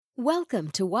Welcome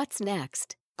to What's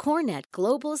Next, CoreNet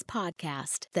Global's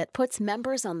podcast that puts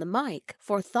members on the mic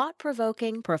for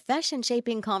thought-provoking,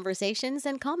 profession-shaping conversations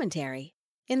and commentary.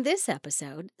 In this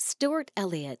episode, Stuart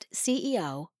Elliott,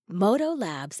 CEO, Modo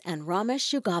Labs, and Ramesh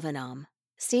Shugavanam,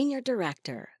 Senior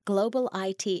Director, Global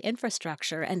IT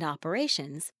Infrastructure and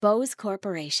Operations, Bose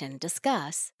Corporation,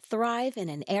 discuss Thrive in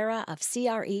an Era of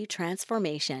CRE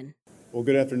Transformation. Well,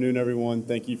 good afternoon, everyone.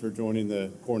 Thank you for joining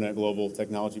the CoreNet Global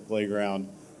Technology Playground.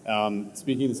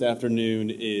 Speaking this afternoon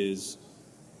is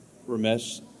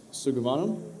Ramesh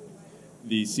Shugavanam,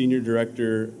 the Senior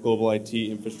Director, Global IT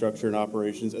Infrastructure and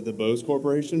Operations at the Bose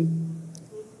Corporation.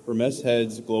 Ramesh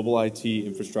heads Global IT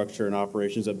Infrastructure and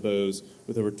Operations at Bose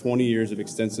with over 20 years of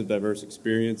extensive diverse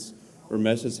experience.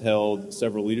 Ramesh has held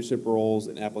several leadership roles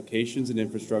in applications and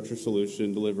infrastructure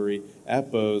solution delivery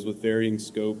at Bose with varying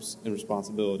scopes and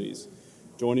responsibilities.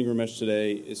 Joining Ramesh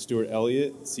today is Stuart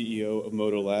Elliott, CEO of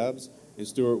Modo Labs, and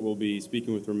Stuart will be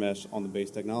speaking with Ramesh on the base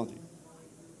technology.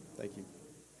 Thank you.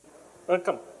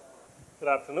 Welcome. Good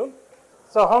afternoon.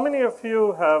 So how many of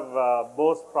you have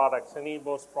Bose products, any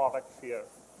Bose products here?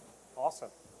 Awesome.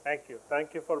 Thank you.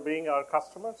 Thank you for being our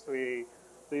customers. We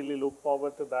really look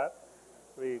forward to that.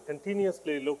 We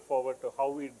continuously look forward to how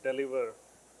we deliver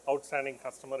outstanding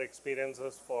customer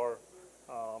experiences for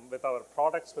with our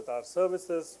products, with our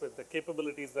services, with the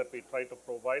capabilities that we try to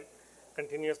provide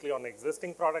continuously on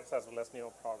existing products as well as new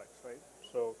products, right?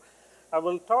 So I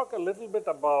will talk a little bit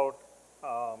about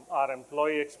our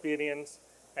employee experience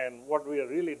and what we are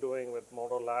really doing with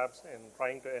Modo Labs and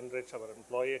trying to enrich our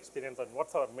employee experience and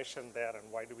what's our mission there and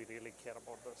why do we really care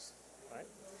about this, right?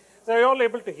 So are you all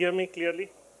able to hear me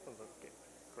clearly? Okay,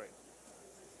 great.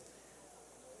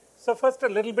 So first a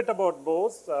little bit about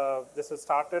Bose. This is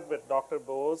started with Dr.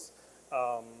 Bose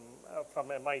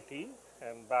from MIT.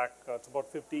 And back, it's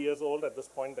about 50 years old. At this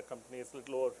point, the company is a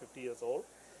little over 50 years old.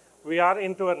 We are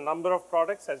into a number of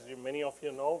products. As many of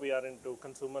you know, we are into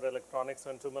consumer electronics,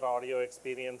 consumer audio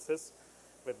experiences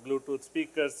with Bluetooth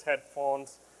speakers,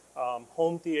 headphones,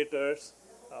 home theaters.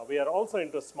 We are also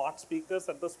into smart speakers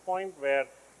at this point where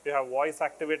we have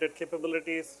voice-activated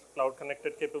capabilities,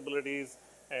 cloud-connected capabilities,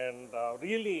 and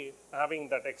really having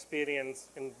that experience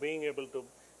in being able to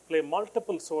play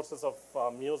multiple sources of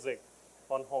music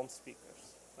on home speakers.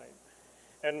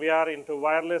 And we are into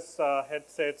wireless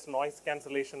headsets, noise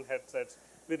cancellation headsets.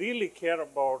 We really care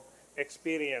about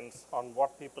experience on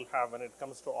what people have when it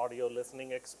comes to audio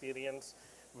listening experience,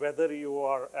 whether you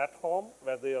are at home,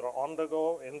 whether you're on the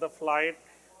go, in the flight,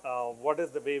 what is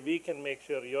the way we can make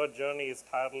sure your journey is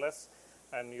tireless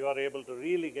and you are able to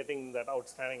really getting that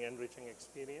outstanding enriching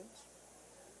experience.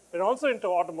 We're also into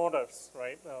automotives,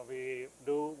 right? We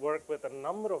do work with a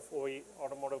number of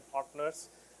automotive partners,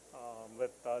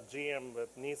 with GM,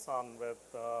 with Nissan, with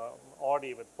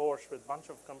Audi, with Porsche, with a bunch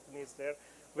of companies there,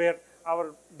 where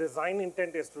our design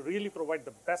intent is to really provide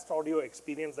the best audio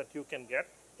experience that you can get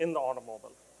in the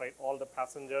automobile, right? All the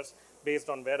passengers, based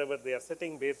on wherever they are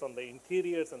sitting, based on the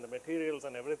interiors and the materials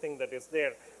and everything that is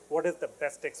there, what is the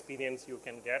best experience you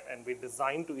can get? And we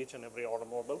design to each and every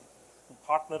automobile,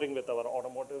 partnering with our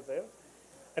automotive there.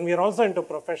 And we are also into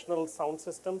professional sound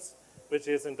systems, which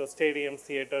is into stadiums,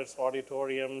 theaters,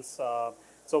 auditoriums.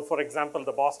 So for example,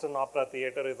 the Boston Opera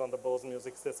Theater is on the Bose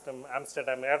Music System.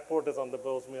 Amsterdam Airport is on the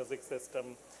Bose Music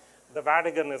System. The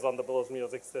Vatican is on the Bose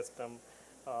Music System.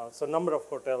 So number of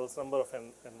hotels, number of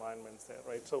environments there,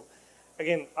 right? So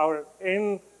again, our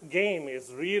end game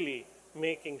is really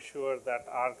making sure that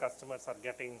our customers are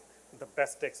getting the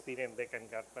best experience they can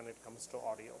get when it comes to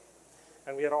audio.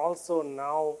 And we are also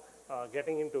now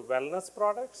getting into wellness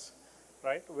products,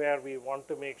 right, where we want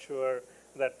to make sure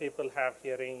that people have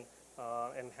hearing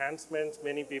enhancements.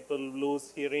 Many people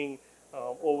lose hearing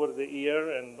over the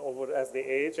year and over as they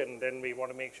age, and then we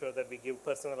want to make sure that we give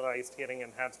personalized hearing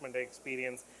enhancement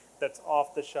experience that's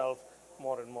off the shelf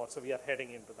more and more. So we are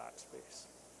heading into that space.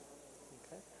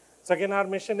 Okay. So again, our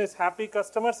mission is happy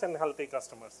customers and healthy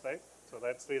customers, right? So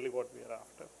that's really what we are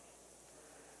after.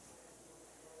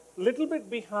 Little bit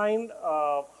behind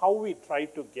how we try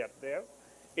to get there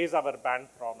is our brand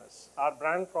promise. Our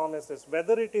brand promise is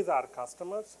whether it is our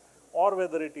customers or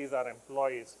whether it is our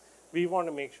employees, we want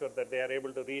to make sure that they are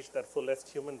able to reach their fullest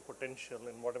human potential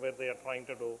in whatever they are trying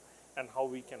to do and how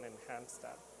we can enhance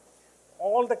that.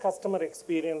 All the customer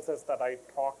experiences that I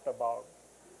talked about,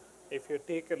 if you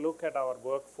take a look at our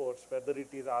workforce, whether it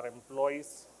is our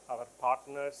employees, our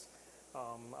partners,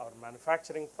 our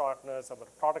manufacturing partners, our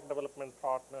product development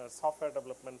partners, software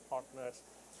development partners,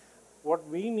 what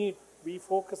we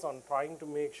focus on trying to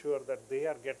make sure that they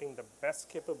are getting the best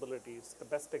capabilities, the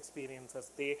best experiences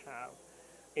they have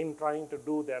in trying to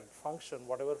do their function,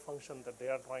 whatever function that they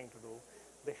are trying to do.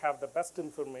 They have the best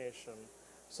information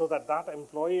so that that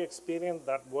employee experience,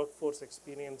 that workforce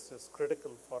experience is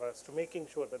critical for us to making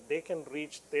sure that they can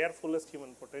reach their fullest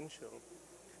human potential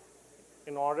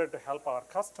in order to help our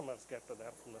customers get to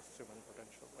their fullest human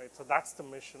potential, right? So that's the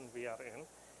mission we are in.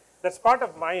 That's part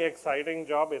of my exciting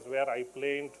job is where I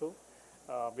play into.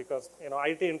 Because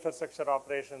IT infrastructure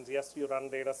operations, yes, you run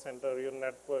data center, you're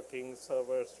networking,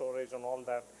 server, storage, and all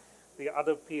that. The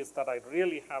other piece that I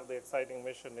really have the exciting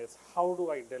mission is how do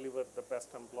I deliver the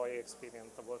best employee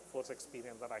experience, the workforce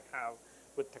experience that I have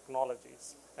with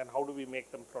technologies, and how do we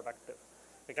make them productive?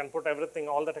 We can put everything,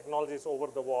 all the technologies over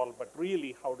the wall, but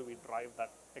really how do we drive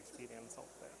that experience out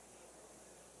there?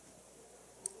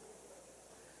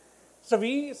 So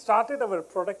we started our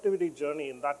productivity journey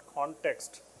in that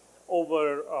context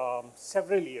over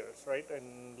several years, right?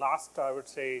 In last, I would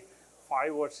say,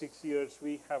 5 or 6 years,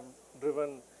 we have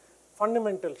driven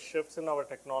fundamental shifts in our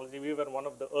technology. We were one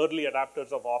of the early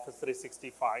adapters of Office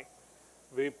 365.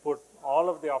 We put all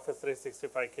of the Office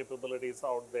 365 capabilities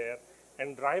out there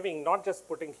and driving, not just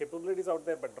putting capabilities out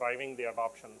there, but driving the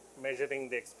adoption, measuring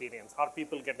the experience. Are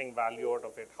people getting value out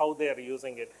of it? How they are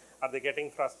using it? Are they getting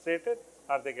frustrated?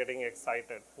 Are they getting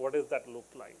excited? What does that look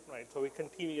like, right? So we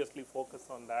continuously focus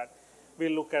on that. We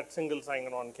look at single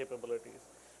sign-on capabilities.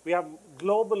 We have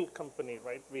global company,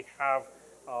 right? We have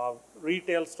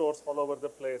retail stores all over the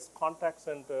place, contact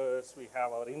centers. We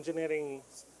have our engineering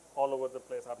all over the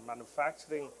place. Our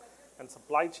manufacturing and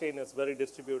supply chain is very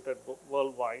distributed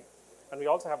worldwide. And we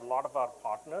also have a lot of our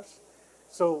partners.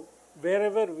 So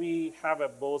wherever we have a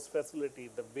Bose facility,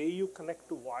 the way you connect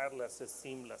to wireless is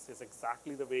seamless, is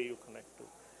exactly the way you connect to.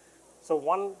 So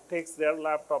one takes their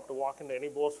laptop to walk into any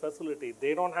Bose facility.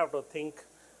 They don't have to think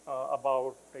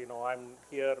about, I'm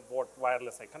here, what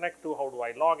wireless I connect to, how do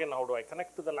I log in, how do I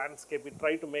connect to the landscape. We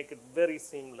try to make it very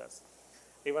seamless.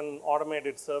 Even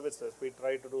automated services, we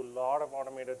try to do a lot of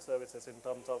automated services in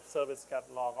terms of service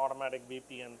catalog, automatic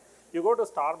VPN. You go to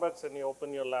Starbucks and you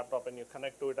open your laptop and you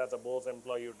connect to it as a Bose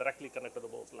employee, you directly connect to the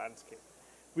Bose landscape.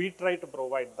 We try to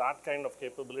provide that kind of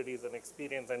capabilities and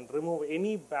experience and remove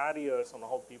any barriers on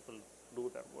how people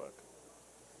do their work.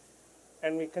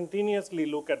 And we continuously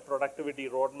look at productivity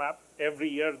roadmap. Every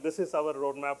year, this is our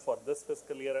roadmap for this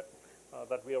fiscal year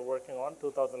that we are working on,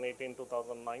 2018,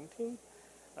 2019.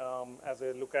 As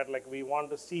we look at, we want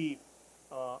to see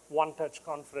one-touch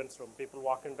conference room. People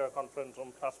walk into a conference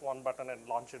room, press one button and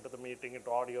launch into the meeting,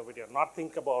 into audio, video. Not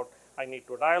think about, I need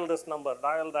to dial this number,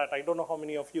 dial that. I don't know how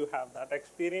many of you have that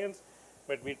experience,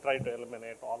 but we try to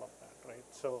eliminate all of that, right?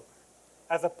 So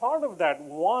as a part of that,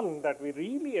 one that we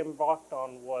really embarked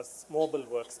on was mobile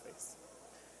workspace.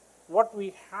 What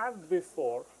we had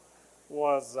before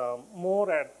was more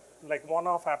at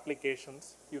one-off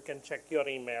applications. You can check your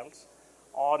emails,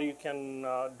 or you can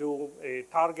do a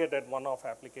targeted one-off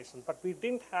application. But we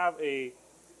didn't have a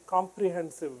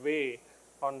comprehensive way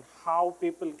on how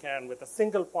people can, with a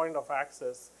single point of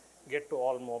access, get to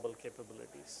all mobile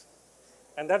capabilities.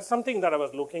 And that's something that I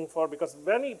was looking for, because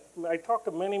I talked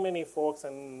to many folks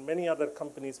and many other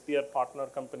companies, peer partner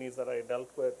companies that I dealt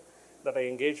with, that I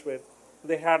engaged with.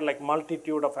 They had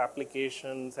multitude of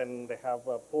applications, and they have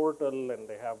a portal, and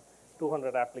they have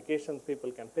 200 applications.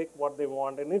 People can pick what they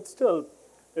want, and it's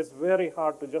very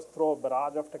hard to just throw a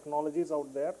barrage of technologies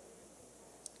out there.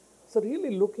 So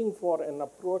really looking for an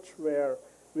approach where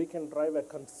we can drive a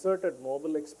concerted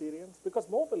mobile experience, because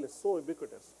mobile is so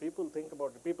ubiquitous. People think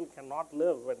about it. People cannot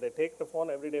live when they take the phone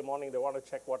every day morning. They want to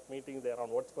check what meeting they're on,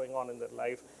 what's going on in their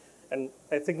life. And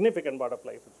a significant part of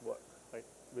life is work, right?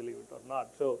 Believe it or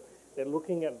not. So they're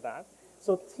looking at that.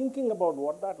 So thinking about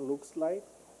what that looks like,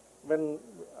 when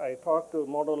I talked to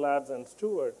Modo Labs and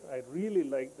Stewart, I really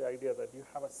like the idea that you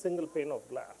have a single pane of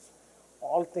glass,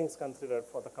 all things considered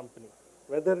for the company.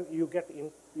 Whether you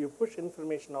push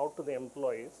information out to the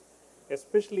employees,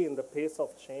 especially in the pace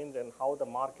of change and how the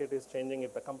market is changing,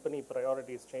 if the company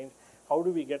priorities change, how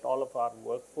do we get all of our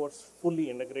workforce fully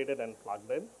integrated and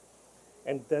plugged in?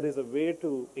 And there is a way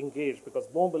to engage, because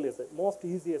mobile is the most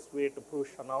easiest way to push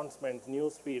announcements,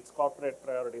 news feeds, corporate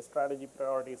priorities, strategy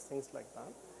priorities, things like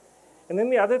that. And then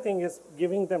the other thing is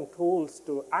giving them tools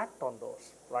to act on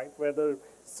those, right? Whether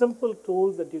simple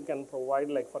tools that you can provide,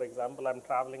 for example, I'm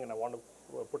traveling and I want to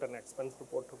put an expense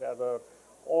report together,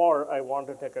 or I want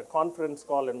to take a conference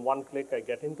call in one click, I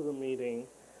get into the meeting.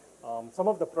 Some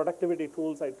of the productivity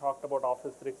tools I talked about,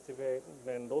 Office 365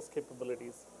 and those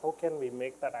capabilities, how can we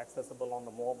make that accessible on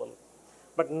the mobile?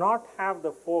 But not have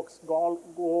the folks go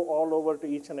all over to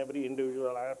each and every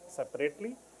individual app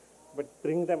separately, but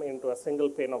bring them into a single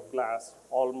pane of glass,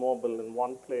 all mobile in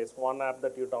one place, one app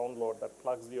that you download that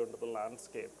plugs you into the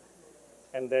landscape,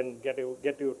 and then get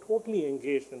you totally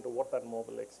engaged into what that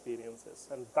mobile experience is.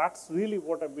 And that's really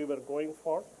what we were going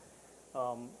for.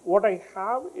 What I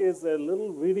have is a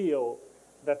little video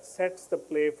that sets the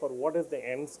play for what is the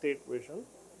end state vision,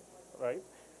 right?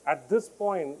 At this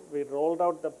point, we rolled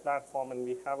out the platform and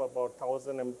we have about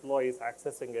 1,000 employees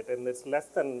accessing it, and it's less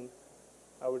than,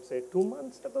 I would say, 2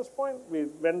 months at this point. We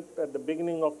went at the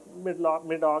beginning of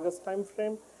mid-August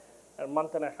timeframe, a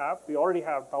month and a half. We already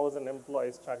have 1,000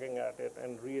 employees chugging at it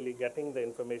and really getting the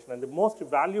information. And the most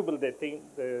valuable the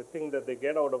thing that they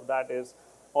get out of that is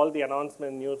all the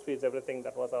announcement, news feeds, everything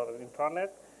that was our intranet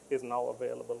is now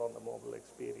available on the mobile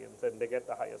experience, and they get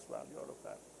the highest value out of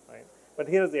that, right? But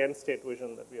here's the end state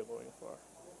vision that we are going for.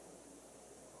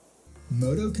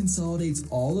 Modo consolidates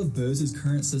all of Bose's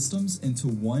current systems into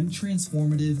one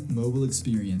transformative mobile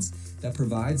experience that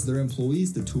provides their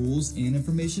employees the tools and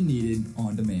information needed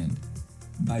on demand.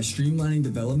 By streamlining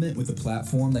development with a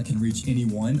platform that can reach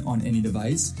anyone on any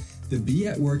device, the Be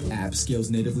at Work app scales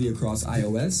natively across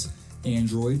iOS,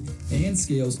 Android, and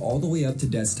scales all the way up to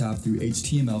desktop through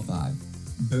HTML5.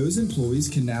 Bose employees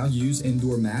can now use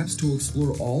indoor maps to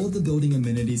explore all of the building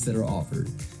amenities that are offered,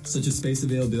 such as space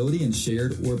availability in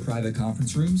shared or private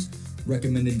conference rooms,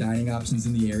 recommended dining options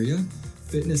in the area,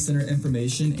 fitness center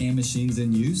information and machines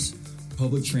in use,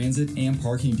 public transit and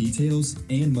parking details,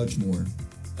 and much more.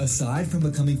 Aside from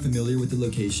becoming familiar with the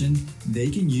location,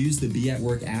 they can use the Be at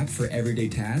Work app for everyday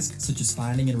tasks such as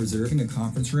finding and reserving a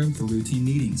conference room for routine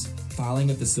meetings,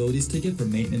 filing a facilities ticket for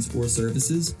maintenance or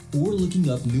services, or looking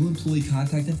up new employee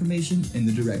contact information in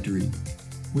the directory.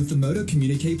 With the Modo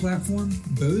Communicate platform,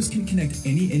 Bose can connect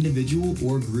any individual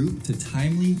or group to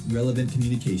timely, relevant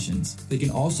communications. They can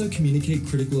also communicate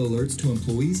critical alerts to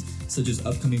employees, such as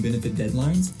upcoming benefit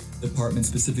deadlines,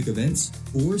 department-specific events,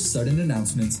 or sudden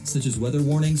announcements, such as weather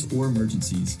warnings or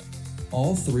emergencies,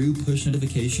 all through push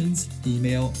notifications,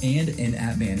 email, and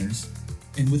in-app banners.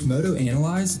 And with Modo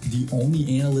Analyze, the only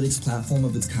analytics platform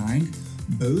of its kind,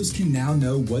 Bose can now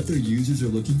know what their users are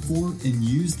looking for and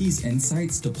use these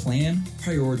insights to plan,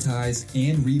 prioritize,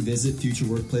 and revisit future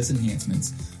workplace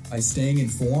enhancements by staying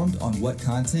informed on what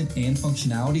content and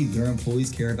functionality their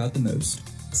employees care about the most.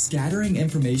 Scattering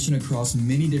information across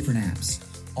many different apps,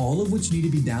 all of which need to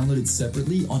be downloaded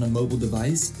separately on a mobile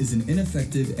device, is an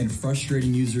ineffective and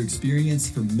frustrating user experience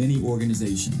for many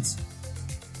organizations.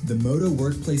 The Modo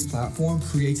Workplace platform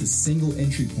creates a single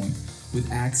entry point with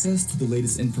access to the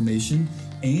latest information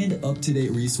and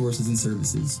up-to-date resources and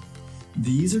services.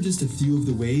 These are just a few of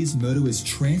the ways Modo is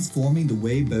transforming the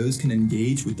way Bose can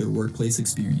engage with their workplace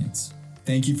experience.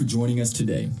 Thank you for joining us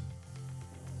today.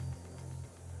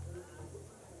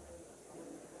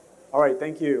 All right,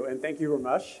 thank you. And thank you,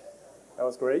 Ramesh. That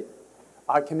was great.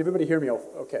 Can everybody hear me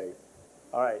okay?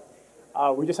 All right.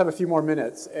 We just have a few more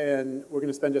minutes, and we're going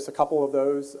to spend just a couple of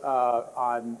those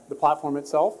on the platform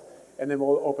itself, and then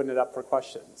we'll open it up for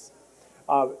questions.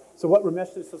 So what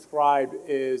Ramesh just described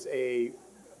is a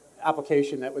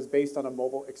application that was based on a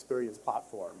mobile experience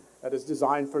platform that is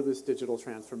designed for this digital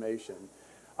transformation.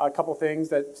 A couple things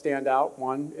that stand out.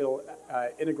 One, it'll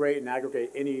integrate and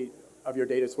aggregate any of your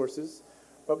data sources,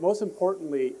 but most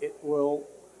importantly, it will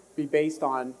be based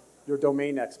on your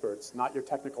domain experts, not your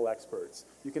technical experts.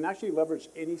 You can actually leverage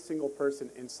any single person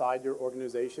inside your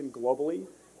organization globally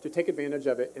to take advantage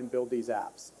of it and build these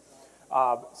apps.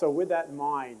 So with that in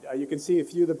mind, you can see a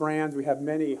few of the brands. We have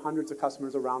many hundreds of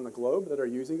customers around the globe that are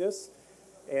using this.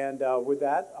 And with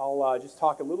that, I'll just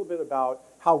talk a little bit about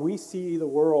how we see the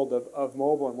world of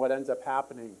mobile and what ends up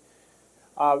happening.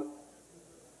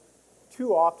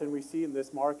 Too often we see in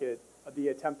this market the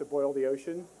attempt to boil the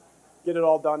ocean, get it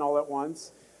all done all at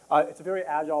once. It's a very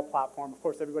agile platform. Of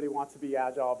course, everybody wants to be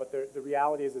agile, but the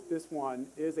reality is that this one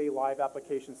is a live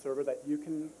application server that you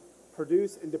can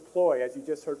produce and deploy, as you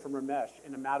just heard from Ramesh,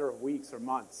 in a matter of weeks or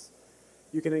months.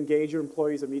 You can engage your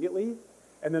employees immediately,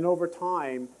 and then over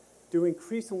time, do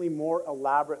increasingly more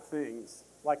elaborate things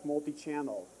like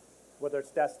multi-channel, whether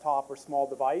it's desktop or small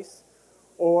device,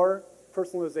 or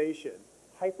personalization,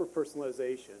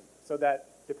 hyper-personalization, so that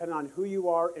depending on who you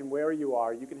are and where you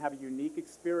are, you can have a unique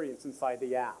experience inside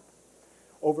the app.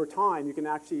 Over time, you can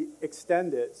actually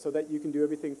extend it so that you can do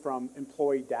everything from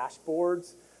employee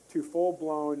dashboards to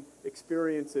full-blown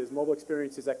experiences, mobile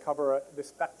experiences that cover the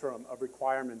spectrum of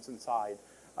requirements inside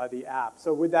the app.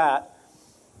 So with that,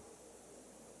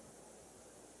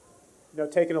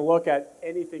 taking a look at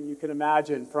anything you can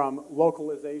imagine from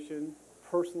localization,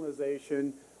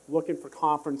 personalization, looking for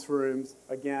conference rooms,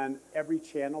 again, every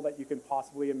channel that you can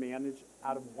possibly manage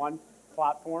out of one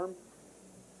platform.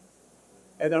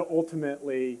 and then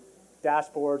ultimately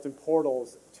dashboards and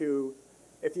portals to,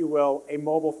 if you will, a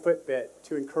mobile Fitbit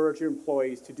to encourage your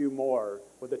employees to do more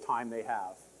with the time they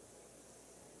have.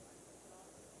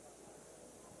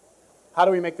 How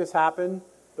do we make this happen?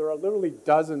 There are literally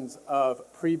dozens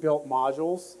of pre-built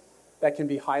modules that can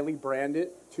be highly branded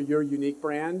to your unique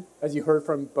brand. As you heard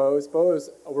from Bose, Bose is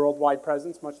a worldwide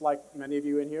presence, much like many of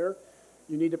you in here.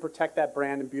 You need to protect that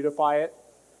brand and beautify it.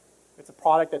 It's a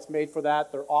product that's made for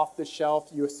that. They're off the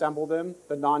shelf. You assemble them,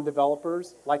 the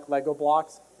non-developers, like Lego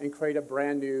blocks, and create a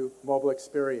brand new mobile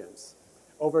experience.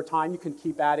 Over time, you can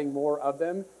keep adding more of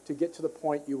them to get to the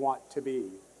point you want to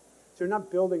be. So you're not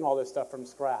building all this stuff from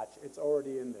scratch. It's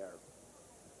already in there.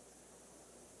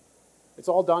 It's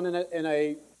all done in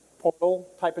a portal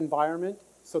type environment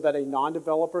so that a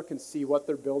non-developer can see what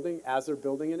they're building as they're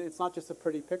building it. It's not just a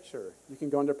pretty picture. You can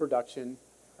go into production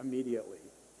immediately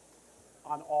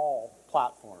on all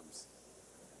platforms,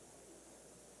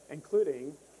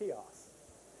 including kiosks.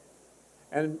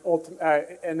 And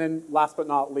then last but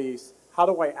not least, how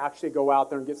do I actually go out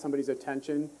there and get somebody's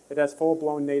attention? It has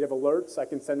full-blown native alerts. I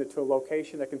can send it to a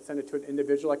location. I can send it to an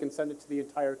individual. I can send it to the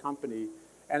entire company.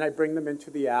 And I bring them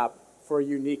into the app for a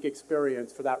unique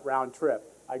experience for that round trip.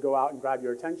 I go out and grab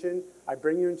your attention. I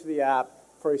bring you into the app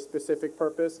for a specific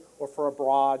purpose or for a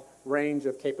broad range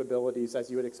of capabilities as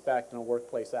you would expect in a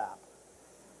workplace app.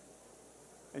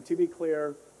 And to be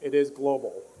clear, it is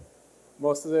global.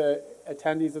 Most of the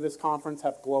attendees of this conference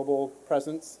have global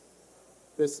presence.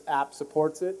 This app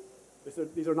supports it.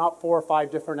 These are not 4 or 5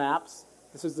 different apps.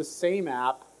 This is the same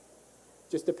app,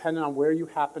 just depending on where you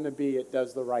happen to be, it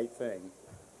does the right thing.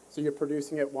 So you're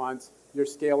producing it once, you're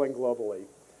scaling globally.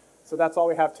 So that's all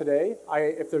we have today.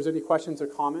 If there's any questions or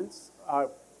comments, I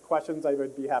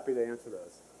would be happy to answer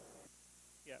those.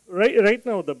 Yeah, right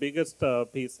now the biggest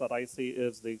piece that I see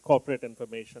is the corporate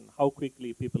information, how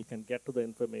quickly people can get to the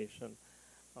information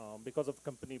because of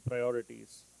company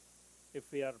priorities.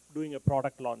 If we are doing a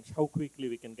product launch, how quickly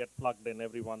we can get plugged in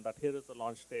everyone that here is the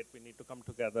launch date, we need to come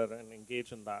together and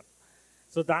engage in that.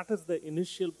 So that is the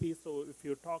initial piece. So if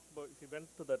you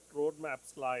went to that roadmap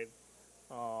slide,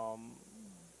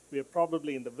 we are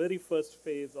probably in the very first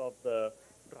phase of the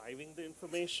driving the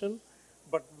information,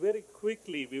 but very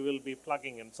quickly we will be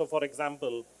plugging in. So for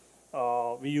example,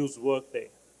 we use Workday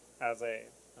as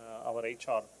our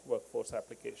HR workforce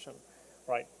application,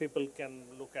 right? People can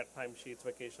look at timesheets,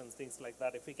 vacations, things like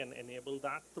that. If we can enable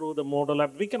that through the modal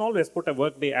app, we can always put a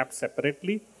Workday app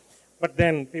separately, but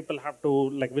then people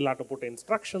we'll have to put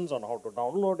instructions on how to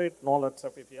download it and all that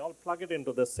stuff. If you all plug it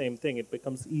into the same thing, it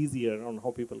becomes easier on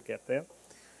how people get there.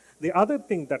 The other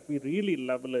thing that we really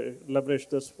leveraged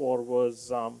this for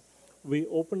was we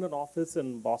opened an office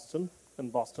in Boston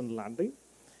Landing.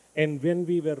 And when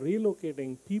we were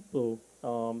relocating people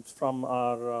from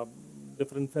our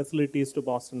different facilities to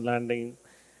Boston Landing,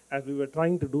 as we were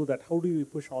trying to do that, how do we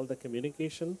push all the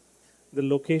communication, the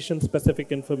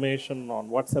location-specific information on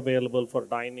what's available for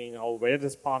dining, where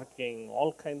is parking,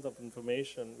 all kinds of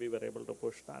information, we were able to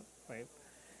push that, right?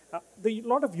 A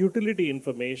lot of utility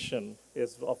information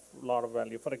is of a lot of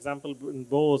value. For example, in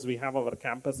Bose, we have our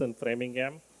campus in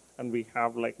Framingham, and we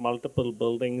have multiple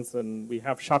buildings, and we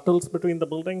have shuttles between the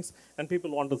buildings, and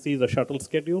people want to see the shuttle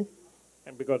schedule,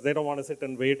 and because they don't want to sit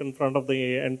and wait in front of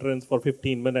the entrance for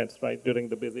 15 minutes, right, during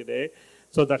the busy day.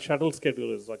 So that shuttle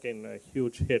schedule is, again, a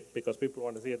huge hit because people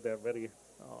want to see it. They're very,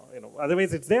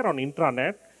 otherwise it's there on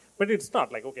intranet, but it's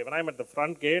not okay, when I'm at the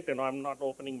front gate, I'm not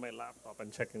opening my laptop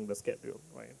and checking the schedule,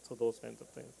 right? So those kinds of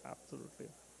things, absolutely.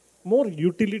 More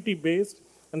utility-based,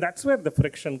 and that's where the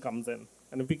friction comes in.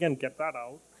 And if we can get that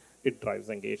out, it drives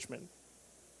engagement.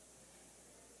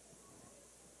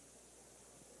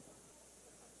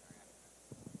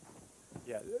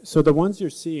 Yeah, so the ones you're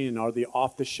seeing are the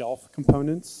off-the-shelf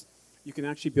components. You can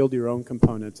actually build your own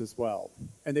components as well.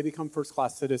 And they become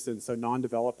first-class citizens, so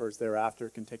non-developers thereafter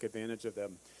can take advantage of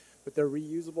them. But they're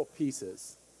reusable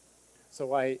pieces.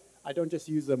 So I don't just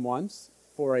use them once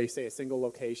for, say, a single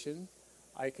location.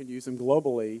 I can use them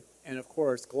globally. And of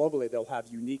course, globally, they'll have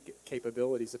unique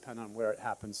capabilities depending on where it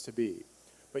happens to be.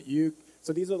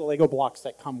 So these are the Lego blocks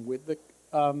that come with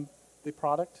the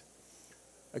product.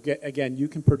 Again, you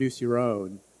can produce your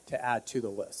own to add to the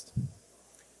list.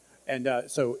 And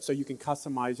so you can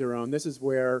customize your own. This is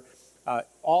where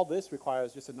all this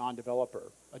requires just a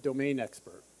non-developer, a domain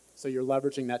expert. So you're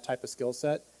leveraging that type of skill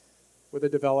set. With a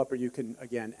developer, you can,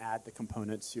 again, add the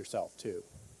components yourself, too.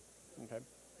 Okay.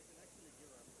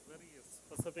 Very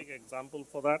specific example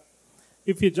for that.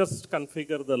 If you just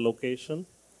configure the location,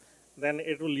 then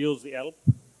it will use Yelp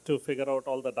to figure out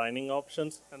all the dining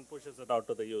options and pushes it out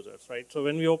to the users, right? So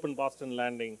when we open Boston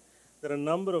Landing, there are a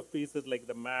number of pieces like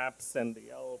the maps and the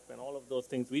Yelp and all of those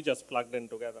things we just plugged in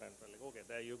together and we're like, okay,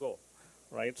 there you go,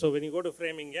 right? So when you go to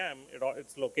Framingham,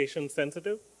 it's location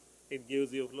sensitive. It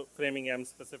gives you Framingham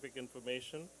specific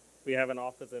information. We have an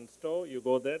office in Stowe. You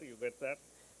go there, you get that.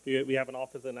 We have an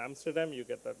office in Amsterdam. You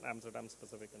get that Amsterdam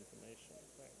specific information.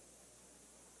 Right?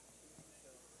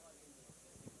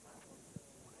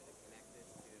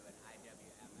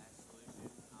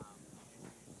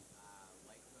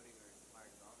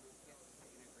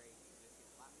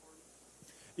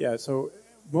 Yeah, so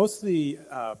most of the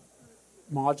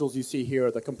modules you see here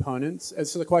are the components. And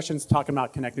so the question's talking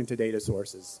about connecting to data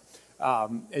sources.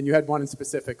 And you had one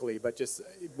specifically, but just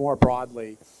more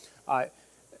broadly. Out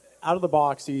of the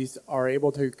box, these are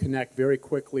able to connect very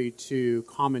quickly to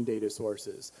common data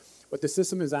sources. But the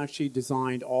system is actually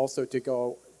designed also to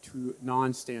go to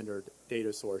non-standard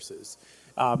data sources.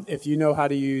 If you know how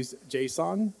to use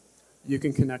JSON, you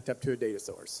can connect up to a data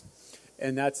source.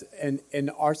 And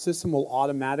our system will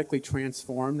automatically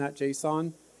transform that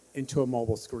JSON into a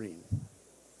mobile screen.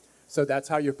 So that's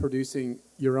how you're producing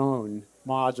your own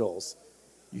modules.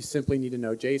 You simply need to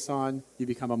know JSON. You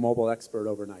become a mobile expert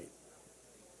overnight.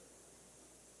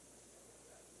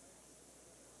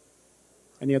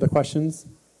 Any other questions?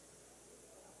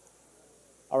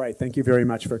 All right, thank you very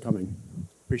much for coming.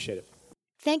 Appreciate it.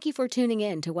 Thank you for tuning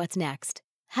in to What's Next.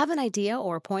 Have an idea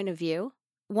or point of view?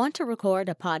 Want to record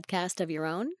a podcast of your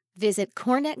own? Visit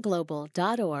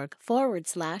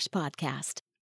cornetglobal.org/podcast.